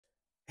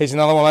Here's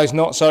another one of those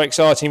not so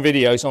exciting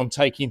videos on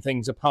taking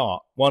things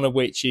apart, one of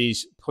which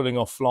is pulling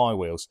off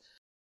flywheels.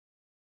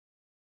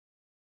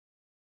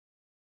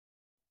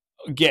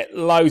 Get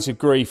loads of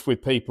grief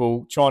with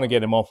people trying to get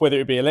them off, whether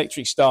it be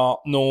electric start,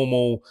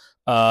 normal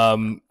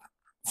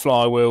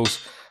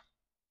flywheels.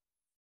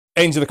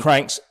 Ends of the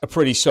cranks are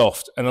pretty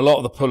soft, and a lot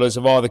of the pullers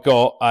have either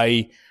got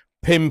a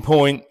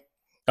pinpoint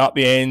up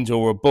the end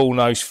or a bull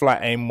nose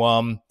flat end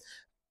one.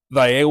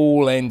 They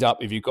all end up,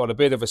 if you've got a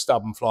bit of a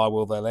stubborn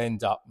flywheel, they'll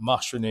end up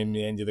mushrooming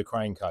the end of the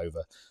crank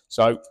over.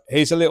 So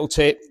here's a little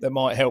tip that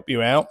might help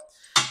you out.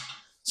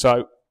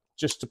 So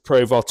just to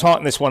prove, I'll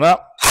tighten this one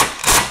up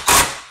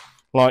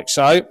like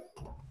so.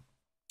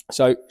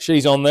 So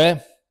she's on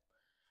there.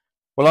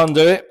 We'll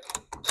undo it.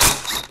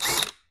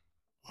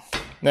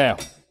 Now,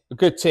 a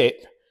good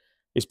tip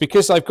is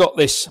because they've got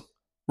this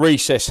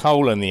recessed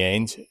hole in the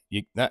end,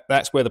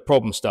 that's where the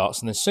problem starts.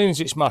 And as soon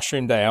as it's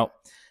mushroomed out,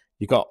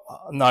 you've got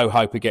no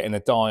hope of getting a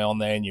die on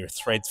there, and you're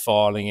thread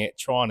filing it,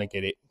 trying to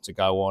get it to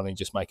go on and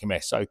just make a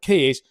mess. So the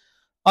key is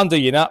undo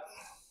your nut.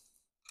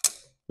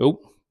 Oh,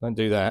 don't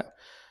do that.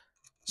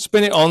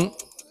 Spin it on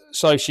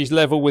so she's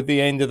level with the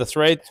end of the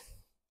thread,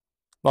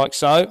 like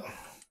so.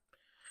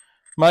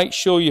 Make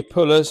sure your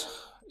pullers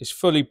is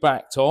fully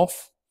backed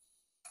off.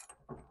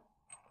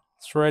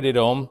 Thread it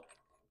on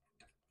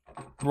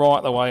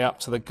right the way up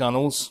to the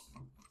gunnels,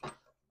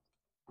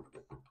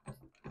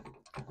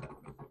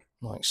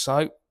 like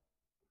so.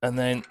 And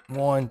then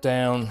wind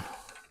down.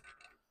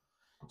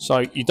 So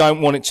you don't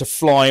want it to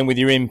fly in with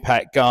your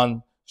impact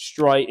gun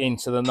straight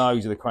into the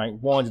nose of the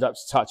crank. Wind it up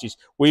to touches.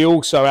 We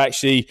also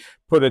actually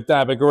put a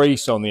dab of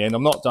grease on the end.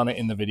 I've not done it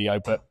in the video,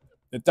 but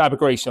the dab of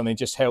grease on it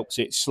just helps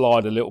it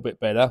slide a little bit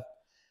better.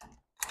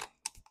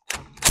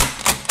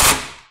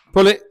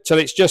 Pull it till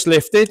it's just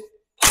lifted.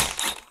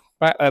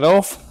 Back that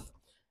off.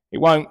 It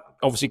won't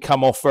obviously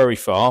come off very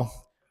far.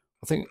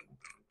 I think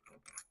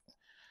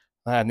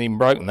I hadn't even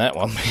broken that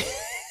one.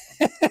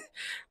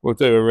 We'll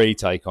do a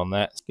retake on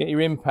that. Get your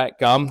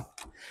impact gun.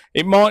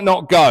 It might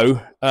not go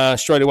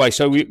straight away,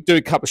 so we do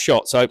a couple of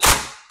shots. So,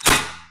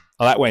 oh,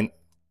 that went.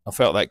 I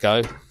felt that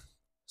go.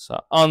 So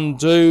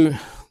undo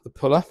the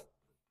puller.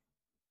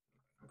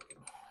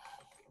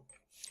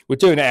 We're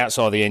doing it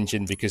outside the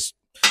engine because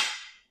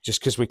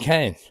we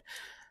can.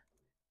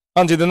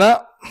 Undo the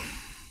nut,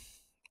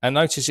 and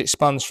notice it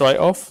spun straight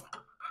off.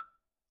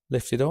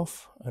 Lift it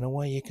off, and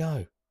away you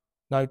go.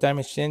 No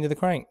damage to the end of the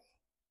crank.